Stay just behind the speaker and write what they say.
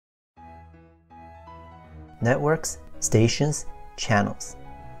networks, stations, channels.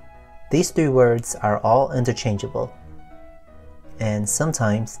 These three words are all interchangeable, and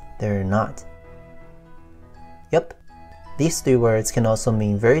sometimes they're not. Yep, these three words can also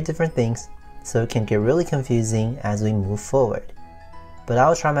mean very different things, so it can get really confusing as we move forward. But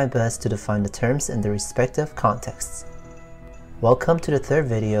I'll try my best to define the terms in their respective contexts. Welcome to the third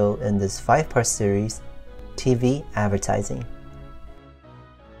video in this 5-part series, TV Advertising.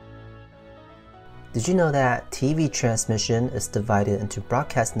 Did you know that TV transmission is divided into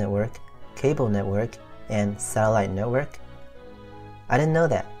broadcast network, cable network, and satellite network? I didn't know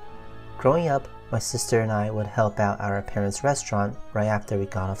that. Growing up, my sister and I would help out at our parents' restaurant right after we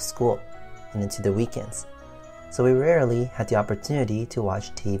got off school and into the weekends. So we rarely had the opportunity to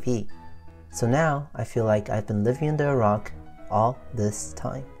watch TV. So now I feel like I've been living under a rock all this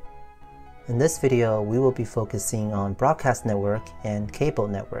time. In this video, we will be focusing on broadcast network and cable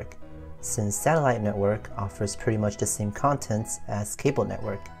network, since satellite network offers pretty much the same contents as cable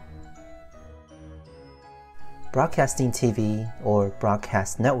network. Broadcasting TV, or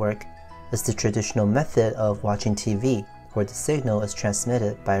broadcast network, is the traditional method of watching TV where the signal is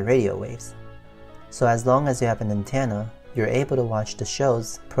transmitted by radio waves. So as long as you have an antenna, you're able to watch the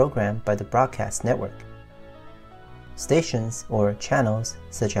shows programmed by the broadcast network. Stations or channels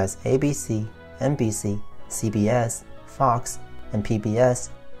such as ABC, NBC, CBS, Fox, and PBS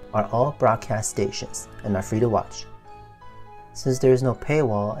are all broadcast stations and are free to watch. Since there is no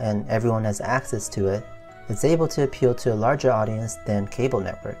paywall and everyone has access to it, it's able to appeal to a larger audience than cable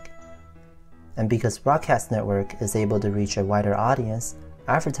network. And because broadcast network is able to reach a wider audience,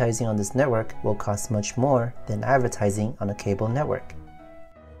 advertising on this network will cost much more than advertising on a cable network.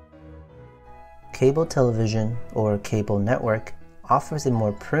 Cable television, or cable network, offers a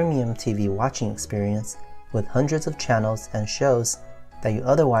more premium TV watching experience with hundreds of channels and shows that you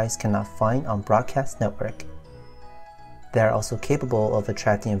otherwise cannot find on broadcast network. They are also capable of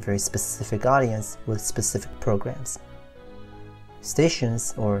attracting a very specific audience with specific programs.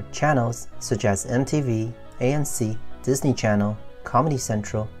 Stations or channels such as MTV, AMC, Disney Channel, Comedy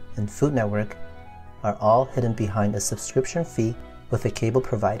Central, and Food Network are all hidden behind a subscription fee with a cable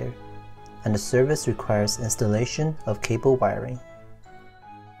provider, and the service requires installation of cable wiring.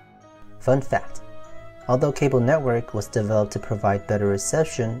 Fun fact: although cable network was developed to provide better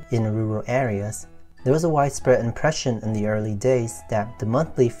reception in rural areas, there was a widespread impression in the early days that the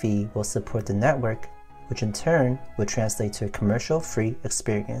monthly fee will support the network, which in turn would translate to a commercial-free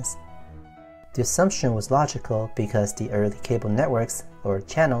experience. The assumption was logical because the early cable networks, or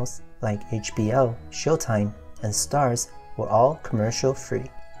channels, like HBO, Showtime, and Starz were all commercial-free.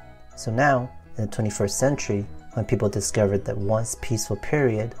 So now, in the 21st century, when people discovered that once peaceful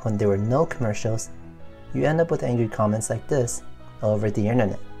period when there were no commercials, you end up with angry comments like this all over the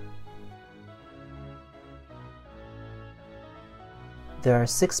internet. There are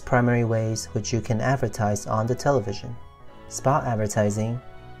 6 primary ways which you can advertise on the television: spot advertising,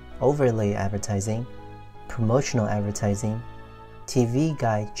 overlay advertising, promotional advertising, TV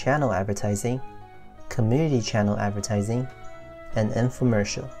guide channel advertising, community channel advertising, and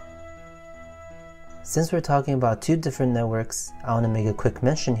infomercial. Since we're talking about 2 different networks, I want to make a quick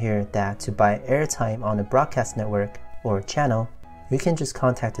mention here that to buy airtime on a broadcast network or channel, you can just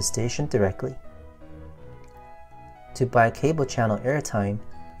contact the station directly. To buy cable channel airtime,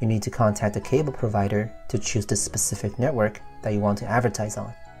 you need to contact the cable provider to choose the specific network that you want to advertise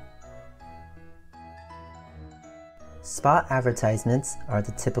on. Spot advertisements are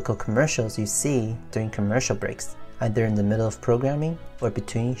the typical commercials you see during commercial breaks, either in the middle of programming or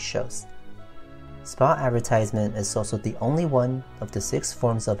between shows. Spot advertisement is also the only one of the 6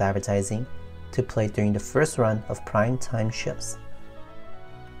 forms of advertising to play during the first run of prime time shows.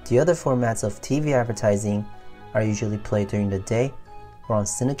 The other formats of TV advertising are usually played during the day or on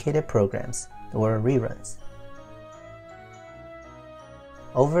syndicated programs or reruns.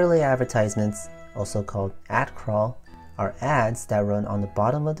 Overlay advertisements, also called ad crawl, are ads that run on the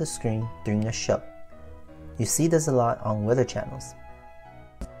bottom of the screen during the show. You see this a lot on weather channels.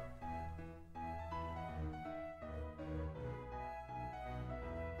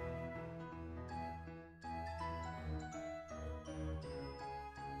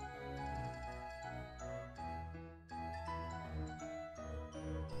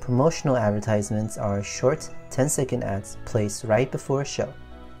 Promotional advertisements are short 10-second ads placed right before a show.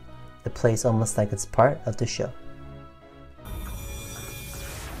 It plays almost like it's part of the show.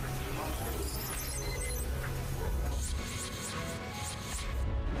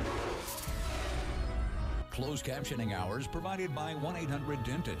 Closed captioning hours provided by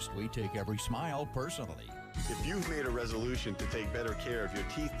 1-800-DENTIST. We take every smile personally. If you've made a resolution to take better care of your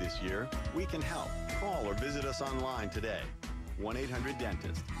teeth this year, we can help. Call or visit us online today.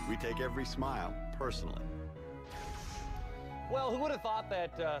 1-800-DENTIST. We take every smile personally. Well, who would have thought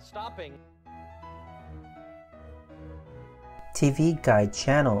that stopping TV guide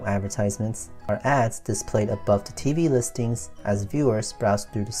channel advertisements are ads displayed above the TV listings as viewers browse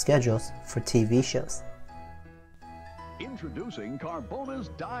through the schedules for TV shows. Introducing Carbona's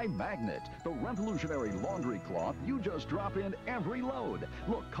Dye Magnet, the revolutionary laundry cloth you just drop in every load.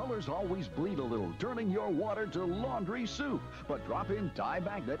 Look, colors always bleed a little, turning your water to laundry soup. But drop in Dye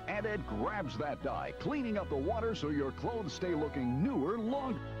Magnet and it grabs that dye, cleaning up the water so your clothes stay looking newer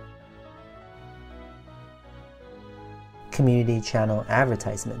longer. Community channel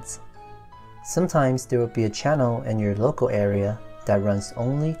advertisements. Sometimes there will be a channel in your local area that runs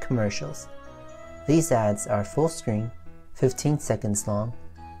only commercials. These ads are full screen, 15 seconds long,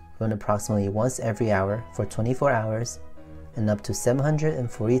 run approximately once every hour for 24 hours, and up to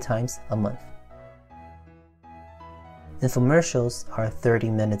 740 times a month. Infomercials are 30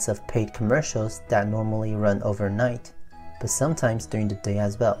 minutes of paid commercials that normally run overnight, but sometimes during the day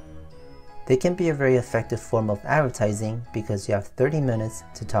as well. They can be a very effective form of advertising because you have 30 minutes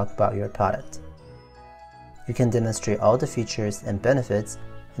to talk about your product. You can demonstrate all the features and benefits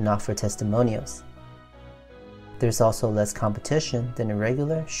and offer testimonials. There's also less competition than a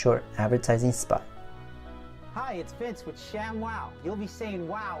regular short advertising spot. Hi, it's Vince with ShamWow. You'll be saying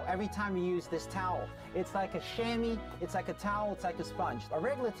wow every time you use this towel. It's like a chamois, it's like a towel, it's like a sponge. A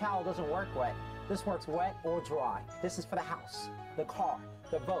regular towel doesn't work wet. This works wet or dry. This is for the house, the car,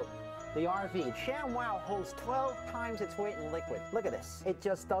 the boat, the RV. ShamWow holds 12 times its weight in liquid. Look at this. It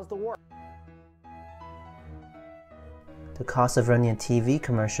just does the work. The cost of running a TV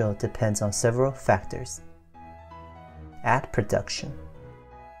commercial depends on several factors. Ad production.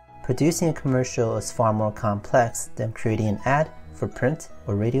 Producing a commercial is far more complex than creating an ad for print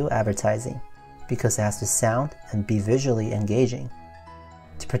or radio advertising because it has to sound and be visually engaging.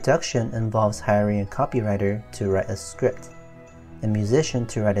 The production involves hiring a copywriter to write a script, a musician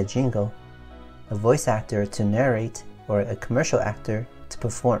to write a jingle, a voice actor to narrate, or a commercial actor to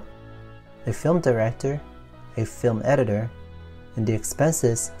perform, a film director, a film editor, and the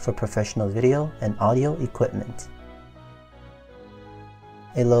expenses for professional video and audio equipment.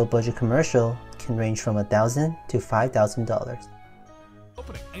 A low-budget commercial can range from $1,000 to $5,000.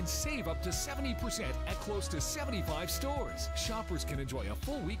 Opening and save up to 70% at close to 75 stores. Shoppers can enjoy a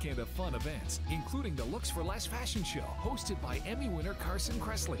full weekend of fun events, including the Looks for Less fashion show, hosted by Emmy winner Carson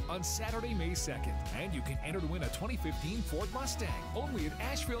Kressley on Saturday, May 2nd. And you can enter to win a 2015 Ford Mustang, only at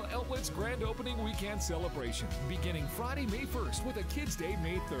Asheville Outlet's grand opening weekend celebration, beginning Friday, May 1st with a Kids Day,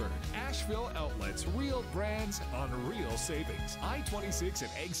 May 3rd. Asheville Outlets, real brands on real savings. I-26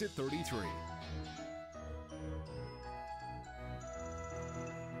 at exit 33.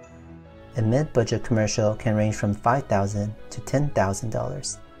 A mid-budget commercial can range from $5,000 to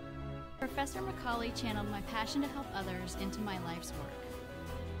 $10,000. Professor Macaulay channeled my passion to help others into my life's work.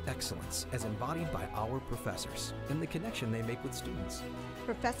 Excellence as embodied by our professors and the connection they make with students.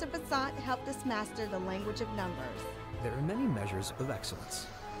 Professor Basant helped us master the language of numbers. There are many measures of excellence,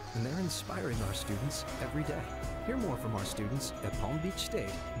 and they're inspiring our students every day. Hear more from our students at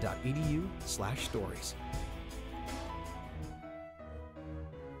palmbeachstate.edu/stories.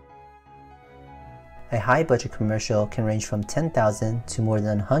 A high-budget commercial can range from $10,000 to more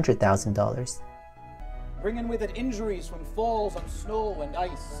than $100,000. Bringing with it injuries from falls on snow and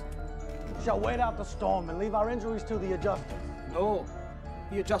ice. We shall wait out the storm and leave our injuries to the adjusters. No,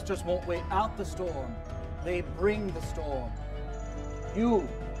 the adjusters won't wait out the storm. They bring the storm. You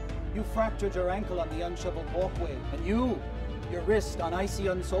fractured your ankle on the unshoveled walkway, and your wrist on icy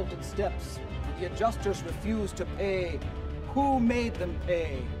unsalted steps. The adjusters refuse to pay. Who made them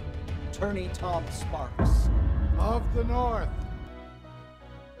pay? Attorney Tom Sparks. Of the North.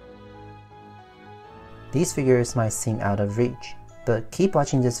 These figures might seem out of reach, but keep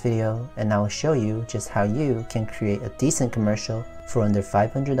watching this video and I will show you just how you can create a decent commercial for under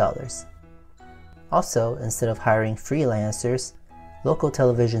 $500. Also, instead of hiring freelancers, local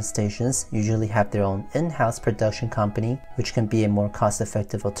television stations usually have their own in-house production company, which can be a more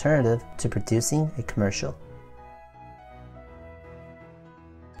cost-effective alternative to producing a commercial.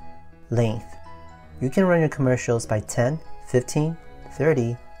 Length. You can run your commercials by 10, 15,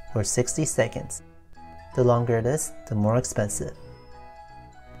 30, or 60 seconds. The longer it is, the more expensive.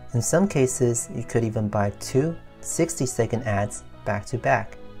 In some cases, you could even buy two 60-second ads back to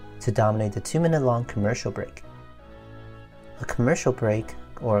back to dominate the 2-minute long commercial break. A commercial break,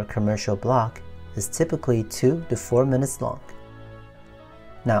 or a commercial block, is typically 2 to 4 minutes long.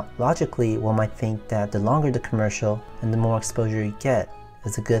 Now, logically, one might think that the longer the commercial and the more exposure you get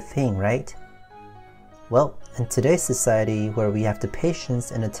is a good thing, right? Well, in today's society where we have the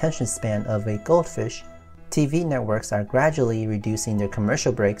patience and attention span of a goldfish, TV networks are gradually reducing their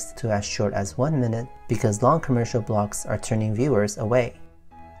commercial breaks to as short as 1 minute because long commercial blocks are turning viewers away.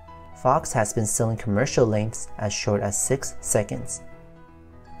 Fox has been selling commercial lengths as short as 6 seconds.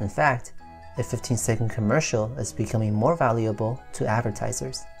 In fact, a 15-second commercial is becoming more valuable to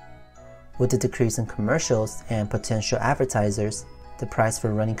advertisers. With the decrease in commercials and potential advertisers, the price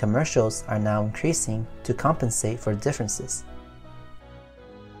for running commercials are now increasing to compensate for differences.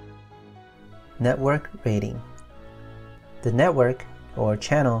 Network rating. The network or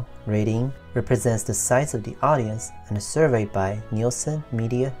channel rating represents the size of the audience in a survey by Nielsen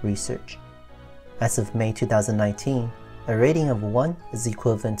Media Research. As of May 2019, a rating of 1 is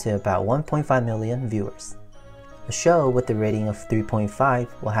equivalent to about 1.5 million viewers. A show with a rating of 3.5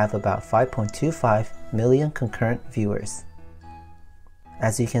 will have about 5.25 million concurrent viewers.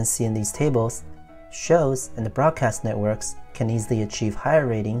 As you can see in these tables, shows in the broadcast networks can easily achieve higher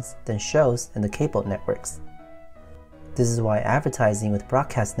ratings than shows in the cable networks. This is why advertising with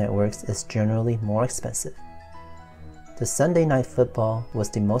broadcast networks is generally more expensive. The Sunday Night Football was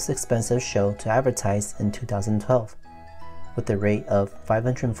the most expensive show to advertise in 2012, with a rate of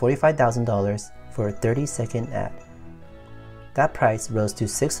 $545,000 for a 30-second ad. That price rose to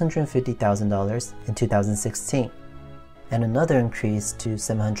 $650,000 in 2016, and another increase to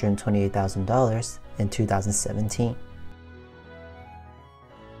 $728,000 in 2017.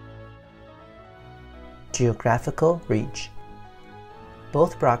 Geographical reach.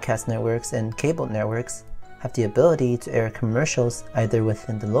 Both broadcast networks and cable networks have the ability to air commercials either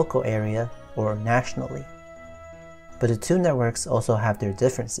within the local area or nationally. But the two networks also have their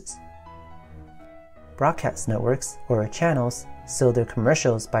differences. Broadcast networks, or channels, sell their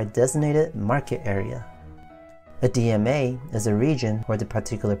commercials by designated market area. A DMA is a region where the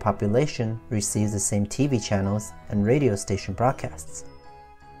particular population receives the same TV channels and radio station broadcasts.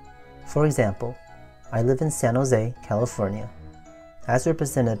 For example, I live in San Jose, California. As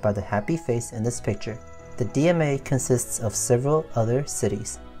represented by the happy face in this picture, the DMA consists of several other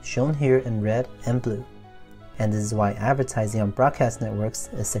cities, shown here in red and blue. And this is why advertising on broadcast networks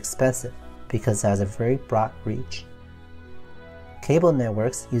is expensive, because it has a very broad reach. Cable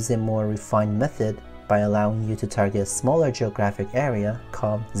networks use a more refined method by allowing you to target a smaller geographic area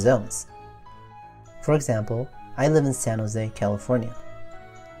called zones. For example, I live in San Jose, California.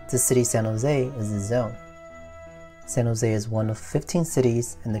 The city San Jose is a zone. San Jose is one of 15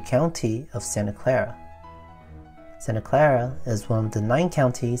 cities in the county of Santa Clara. Santa Clara is one of the 9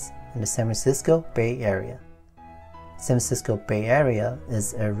 counties in the San Francisco Bay Area. San Francisco Bay Area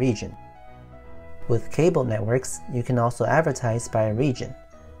is a region. With cable networks, you can also advertise by a region,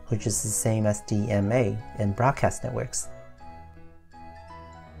 which is the same as DMA in broadcast networks.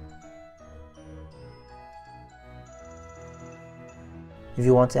 If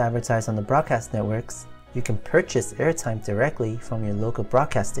you want to advertise on the broadcast networks, you can purchase airtime directly from your local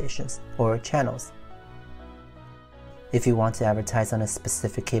broadcast stations or channels. If you want to advertise on a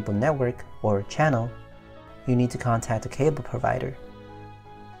specific cable network or channel, you need to contact a cable provider.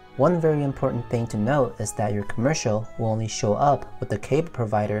 One very important thing to note is that your commercial will only show up with the cable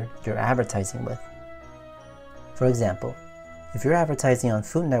provider you're advertising with. For example, if you're advertising on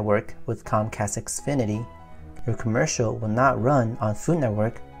Food Network with Comcast Xfinity, your commercial will not run on Food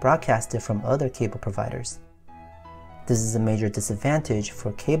Network broadcasted from other cable providers. This is a major disadvantage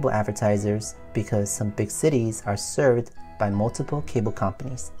for cable advertisers because some big cities are served by multiple cable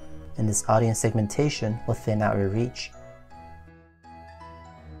companies, and this audience segmentation will thin out your reach.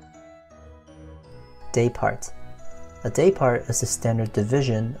 Daypart. A daypart is a standard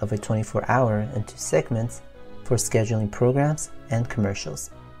division of a 24-hour into segments for scheduling programs and commercials.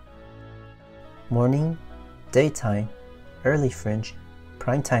 Morning, daytime, early fringe,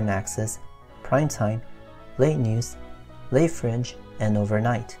 primetime access, primetime, late news, late fringe, and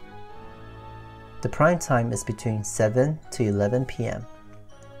overnight. The prime time is between 7 to 11 p.m.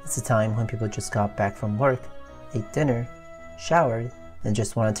 It's a time when people just got back from work, ate dinner, showered, and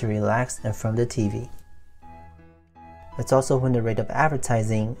just wanted to relax in front of the TV. It's also when the rate of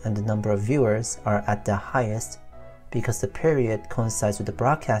advertising and the number of viewers are at the highest because the period coincides with the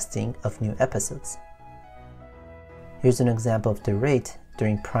broadcasting of new episodes. Here's an example of the rate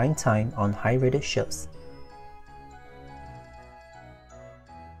during prime time on high-rated shows.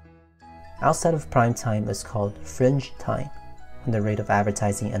 Outside of prime time is called fringe time, when the rate of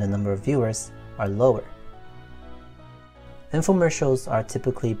advertising and the number of viewers are lower. Infomercials are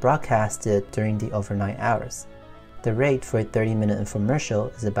typically broadcasted during the overnight hours. The rate for a 30-minute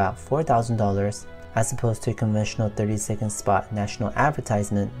infomercial is about $4,000 as opposed to a conventional 30-second spot national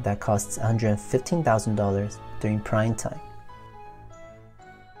advertisement that costs $115,000 during prime time.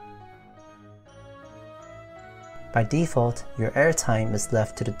 By default, your airtime is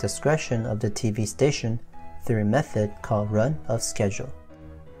left to the discretion of the TV station through a method called run of schedule.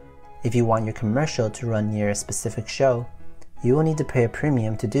 If you want your commercial to run near a specific show, you will need to pay a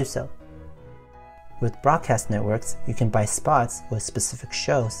premium to do so. With broadcast networks, you can buy spots with specific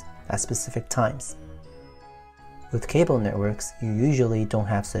shows at specific times. With cable networks, you usually don't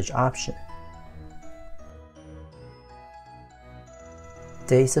have such option.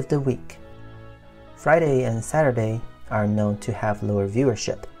 Days of the week. Friday and Saturday are known to have lower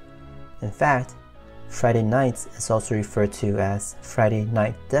viewership. In fact, Friday nights is also referred to as Friday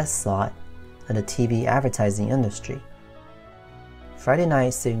night death slot in the TV advertising industry. Friday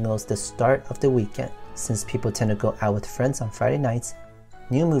night signals the start of the weekend since people tend to go out with friends on Friday nights,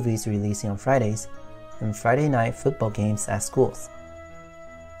 new movies releasing on Fridays, and Friday night football games at schools.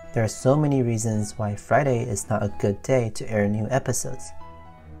 There are so many reasons why Friday is not a good day to air new episodes.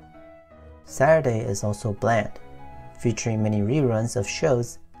 Saturday is also bland, featuring many reruns of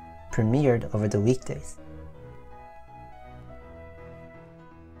shows premiered over the weekdays.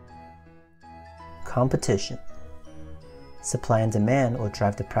 Competition. Supply and demand will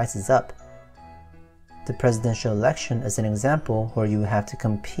drive the prices up. The presidential election is an example where you have to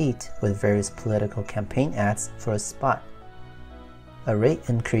compete with various political campaign ads for a spot. A rate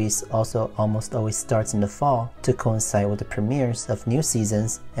increase also almost always starts in the fall to coincide with the premieres of new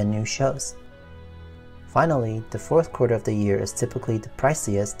seasons and new shows. Finally, the fourth quarter of the year is typically the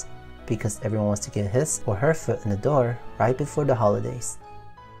priciest because everyone wants to get his or her foot in the door right before the holidays.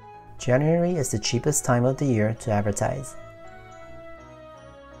 January is the cheapest time of the year to advertise.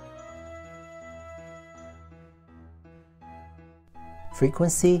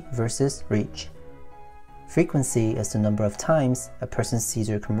 Frequency versus reach. Frequency is the number of times a person sees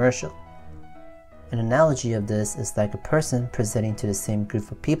your commercial. An analogy of this is like a person presenting to the same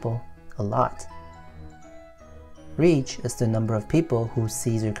group of people a lot. Reach is the number of people who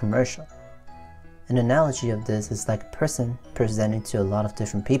sees your commercial. An analogy of this is like a person presenting to a lot of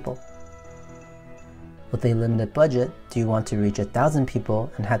different people. With a limited budget, do you want to reach 1,000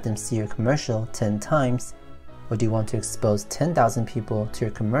 people and have them see your commercial 10 times? Or do you want to expose 10,000 people to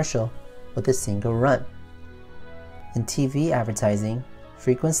your commercial with a single run? In TV advertising,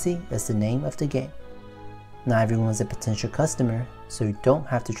 frequency is the name of the game. Not everyone is a potential customer, so you don't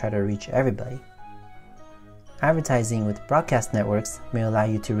have to try to reach everybody. Advertising with broadcast networks may allow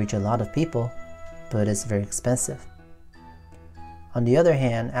you to reach a lot of people, but it's very expensive. On the other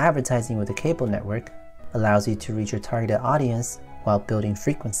hand, advertising with a cable network allows you to reach your targeted audience while building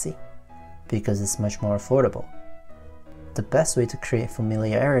frequency, because it's much more affordable. The best way to create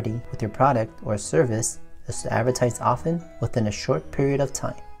familiarity with your product or service is to advertise often within a short period of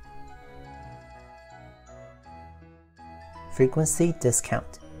time. Frequency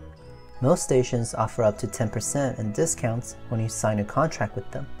discount. Most stations offer up to 10% in discounts when you sign a contract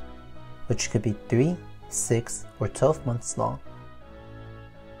with them, which could be 3, 6, or 12 months long.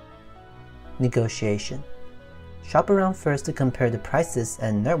 Negotiation. Shop around first to compare the prices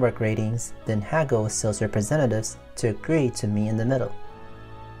and network ratings, then haggle with sales representatives to agree to meet in the middle.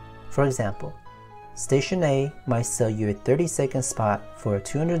 For example, Station A might sell you a 30-second spot for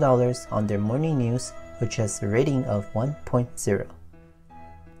 $200 on their morning news, which has a rating of 1.0.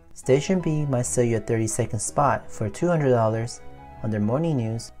 Station B might sell you a 30-second spot for $200 on their morning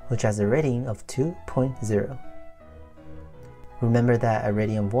news, which has a rating of 2.0. Remember that a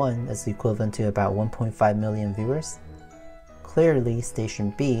rating of 1 is equivalent to about 1.5 million viewers? Clearly,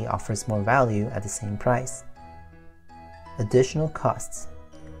 Station B offers more value at the same price. Additional costs.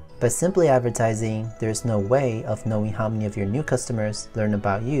 By simply advertising, there is no way of knowing how many of your new customers learn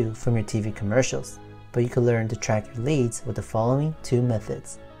about you from your TV commercials, but you can learn to track your leads with the following 2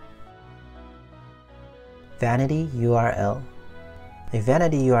 methods. Vanity URL. A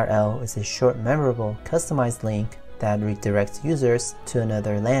vanity URL is a short, memorable, customized link that redirects users to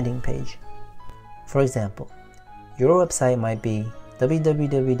another landing page. For example, your website might be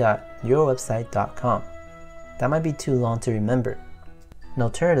www.yourwebsite.com. That might be too long to remember. An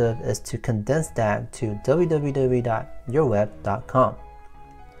alternative is to condense that to www.yourweb.com.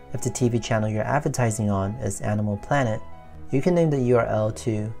 If the TV channel you're advertising on is Animal Planet, you can name the URL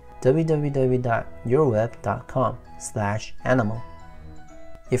to www.yourweb.com/animal.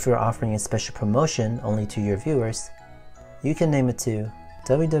 If you're offering a special promotion only to your viewers, you can name it to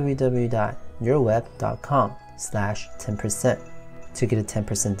www.yourweb.com/10% to get a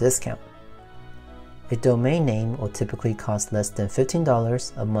 10% discount. A domain name will typically cost less than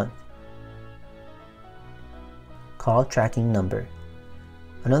 $15 a month. Call tracking number.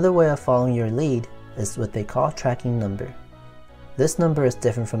 Another way of following your lead is with a call tracking number. This number is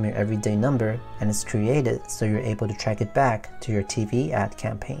different from your everyday number and is created so you're able to track it back to your TV ad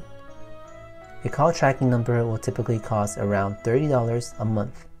campaign. A call tracking number will typically cost around $30 a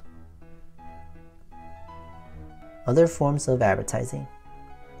month. Other forms of advertising.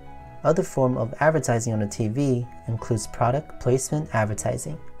 Other form of advertising on the TV includes product placement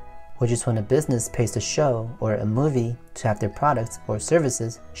advertising, which is when a business pays a show or a movie to have their products or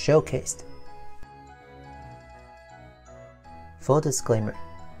services showcased. Full disclaimer,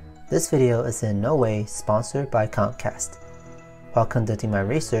 this video is in no way sponsored by Comcast. While conducting my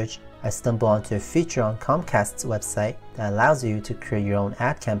research, I stumbled onto a feature on Comcast's website that allows you to create your own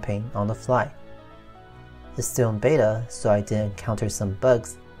ad campaign on the fly. It's still in beta, so I did encounter some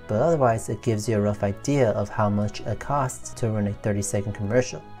bugs, but otherwise it gives you a rough idea of how much it costs to run a 30-second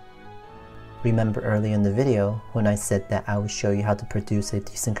commercial. Remember earlier in the video when I said that I would show you how to produce a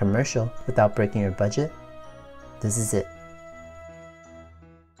decent commercial without breaking your budget? This is it.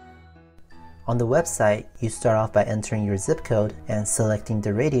 On the website, you start off by entering your zip code and selecting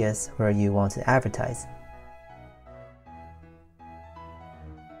the radius where you want to advertise.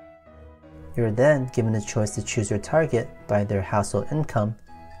 You're then given the choice to choose your target by their household income,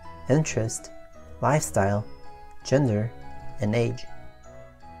 interest, lifestyle, gender, and age.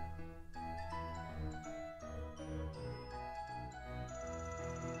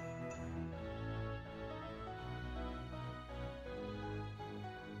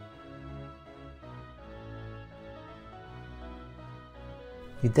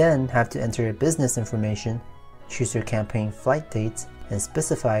 You then have to enter your business information, choose your campaign flight dates, and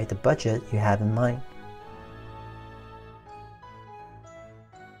specify the budget you have in mind.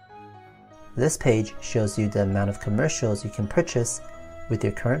 This page shows you the amount of commercials you can purchase with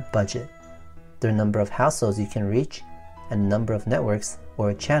your current budget, the number of households you can reach, and the number of networks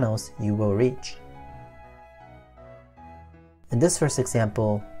or channels you will reach. In this first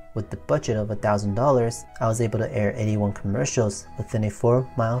example, with the budget of $1,000, I was able to air 81 commercials within a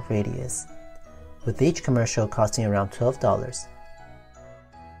 4-mile radius, with each commercial costing around $12.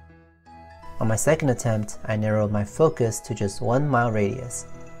 On my second attempt, I narrowed my focus to just 1-mile radius,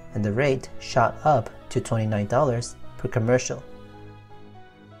 and the rate shot up to $29 per commercial.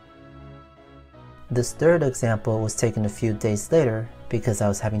 This third example was taken a few days later. Because I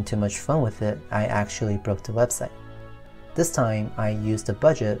was having too much fun with it, I actually broke the website. This time, I used a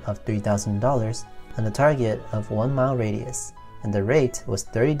budget of $3,000 and a target of 1-mile radius, and the rate was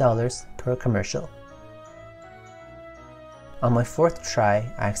 $30 per commercial. On my fourth try,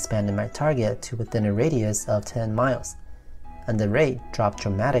 I expanded my target to within a radius of 10 miles, and the rate dropped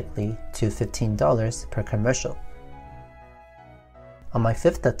dramatically to $15 per commercial. On my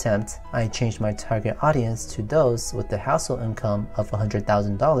fifth attempt, I changed my target audience to those with a household income of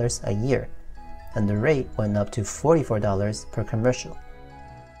 $100,000 a year, and the rate went up to $44 per commercial.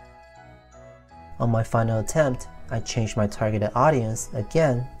 On my final attempt, I changed my targeted audience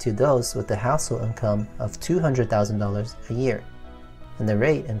again to those with a household income of $200,000 a year, and the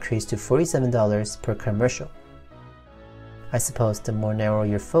rate increased to $47 per commercial. I suppose the more narrow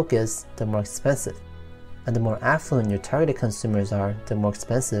your focus, the more expensive, and the more affluent your targeted consumers are, the more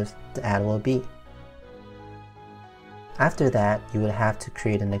expensive the ad will be. After that, you would have to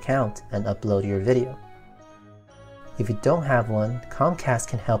create an account and upload your video. If you don't have one, Comcast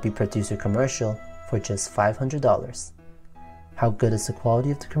can help you produce your commercial for just $500. How good is the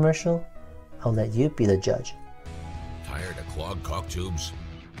quality of the commercial? I'll let you be the judge. Tired of clogged caulk tubes?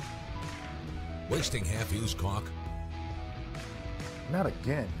 Wasting half-used caulk? Not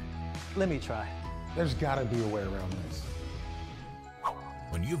again. Let me try. There's gotta be a way around this.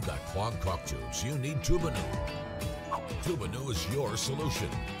 When you've got clogged caulk tubes, you need Divinii. Divinii is your solution.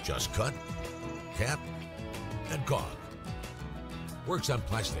 Just cut, cap, and caulk. Works on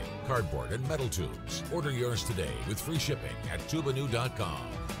plastic, cardboard, and metal tubes. Order yours today with free shipping at Divinii.com.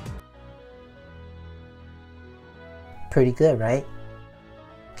 Pretty good, right?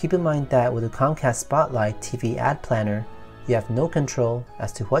 Keep in mind that with the Comcast Spotlight TV ad planner, you have no control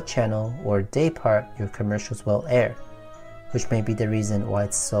as to what channel or day part your commercials will air, which may be the reason why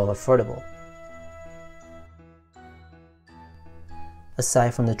it's so affordable.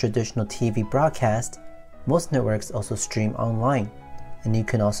 Aside from the traditional TV broadcast, most networks also stream online, and you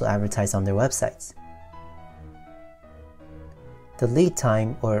can also advertise on their websites. The lead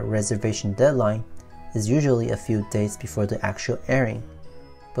time or reservation deadline is usually a few days before the actual airing,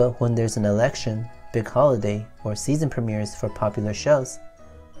 but when there's an election, big holiday, or season premieres for popular shows,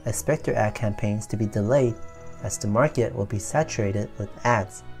 expect your ad campaigns to be delayed as the market will be saturated with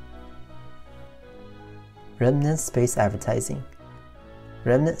ads. Remnant space advertising.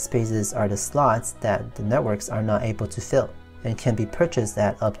 Remnant spaces are the slots that the networks are not able to fill and can be purchased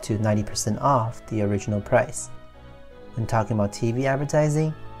at up to 90% off the original price. When talking about TV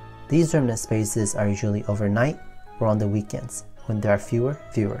advertising, these remnant spaces are usually overnight or on the weekends when there are fewer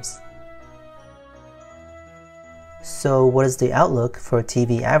viewers. So what is the outlook for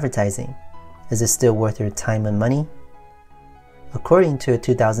TV advertising? Is it still worth your time and money? According to a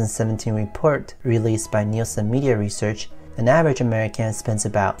 2017 report released by Nielsen Media Research, an average American spends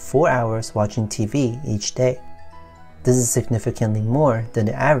about 4 hours watching TV each day. This is significantly more than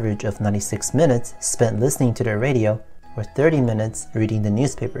the average of 96 minutes spent listening to the radio or 30 minutes reading the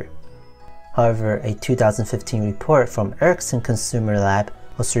newspaper. However, a 2015 report from Ericsson Consumer Lab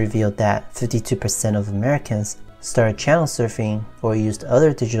also revealed that 52% of Americans started channel surfing or used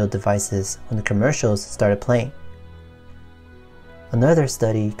other digital devices when the commercials started playing. Another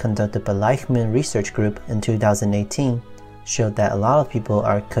study conducted by Leichman Research Group in 2018 showed that a lot of people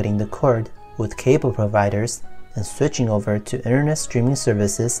are cutting the cord with cable providers and switching over to internet streaming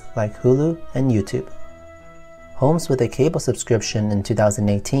services like Hulu and YouTube. Homes with a cable subscription in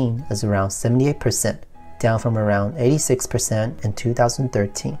 2018 is around 78%, down from around 86% in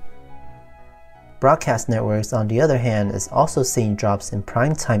 2013. Broadcast networks, on the other hand, is also seeing drops in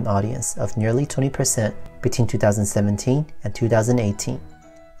prime-time audience of nearly 20% between 2017 and 2018.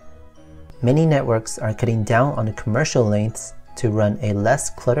 Many networks are cutting down on the commercial lengths to run a less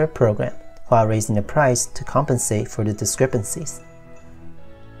cluttered program while raising the price to compensate for the discrepancies.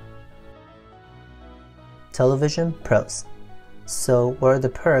 Television pros. So what are the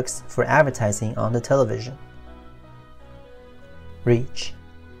perks for advertising on the television? Reach.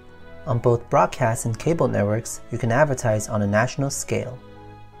 On both broadcast and cable networks, you can advertise on a national scale.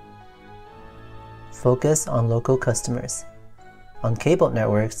 Focus on local customers. On cable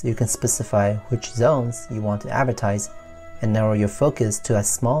networks, you can specify which zones you want to advertise and narrow your focus to as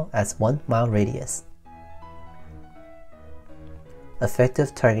small as 1 mile radius.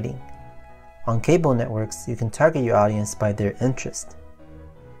 Effective targeting. On cable networks, you can target your audience by their interest.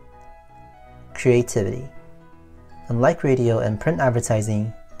 Creativity. Unlike radio and print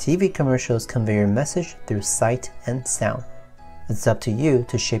advertising, TV commercials convey your message through sight and sound. It's up to you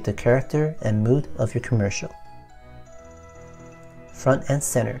to shape the character and mood of your commercial. Front and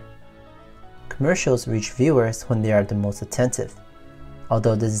center. Commercials reach viewers when they are the most attentive,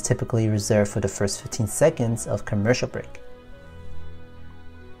 although this is typically reserved for the first 15 seconds of commercial break.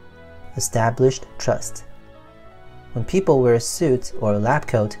 Established trust. When people wear a suit or a lab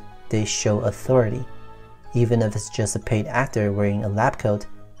coat, they show authority. Even if it's just a paid actor wearing a lab coat,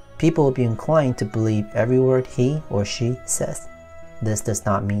 people will be inclined to believe every word he or she says. This does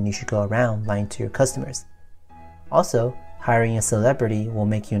not mean you should go around lying to your customers. Also, hiring a celebrity will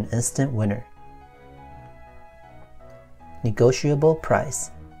make you an instant winner. Negotiable price.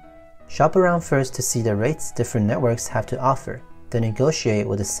 Shop around first to see the rates different networks have to offer, then negotiate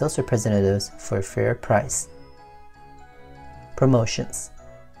with the sales representatives for a fair price. Promotions.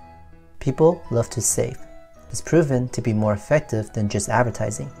 People love to save. It's proven to be more effective than just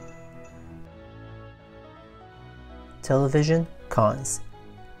advertising. Television cons.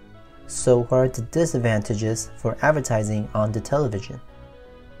 So what are the disadvantages for advertising on the television?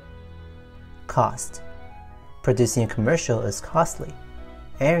 Cost. Producing a commercial is costly.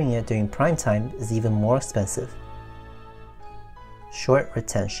 Airing it during prime time is even more expensive. Short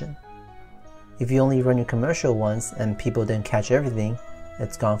retention. If you only run your commercial once and people didn't catch everything,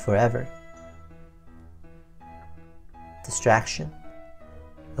 it's gone forever. Distraction.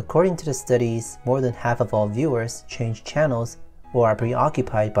 According to the studies, more than half of all viewers change channels or are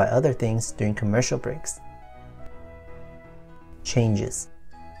preoccupied by other things during commercial breaks. Changes.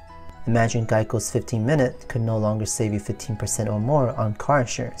 Imagine Geico's 15-minute could no longer save you 15% or more on car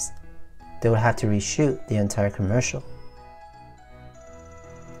insurance. They would have to reshoot the entire commercial.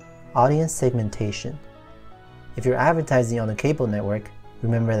 Audience segmentation. If you're advertising on a cable network,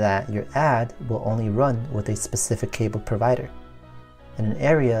 remember that your ad will only run with a specific cable provider. In an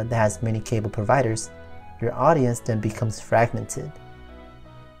area that has many cable providers, your audience then becomes fragmented.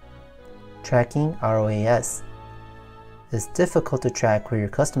 Tracking ROAS. It's difficult to track where your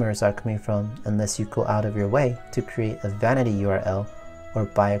customers are coming from unless you go out of your way to create a vanity URL or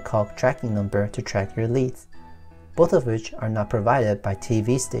buy a call tracking number to track your leads, both of which are not provided by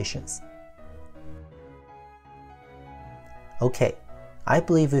TV stations. Okay, I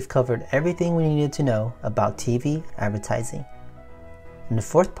believe we've covered everything we needed to know about TV advertising. In the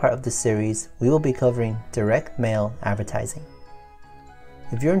fourth part of the series, we will be covering direct mail advertising.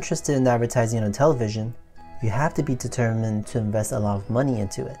 If you're interested in advertising on television, you have to be determined to invest a lot of money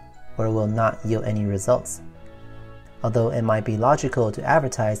into it, or it will not yield any results. Although it might be logical to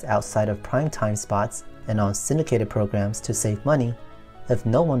advertise outside of primetime spots and on syndicated programs to save money, if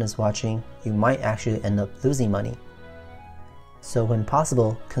no one is watching, you might actually end up losing money. So when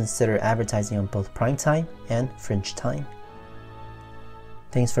possible, consider advertising on both primetime and fringe time.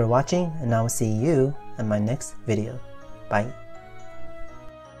 Thanks for watching, and I will see you in my next video. Bye.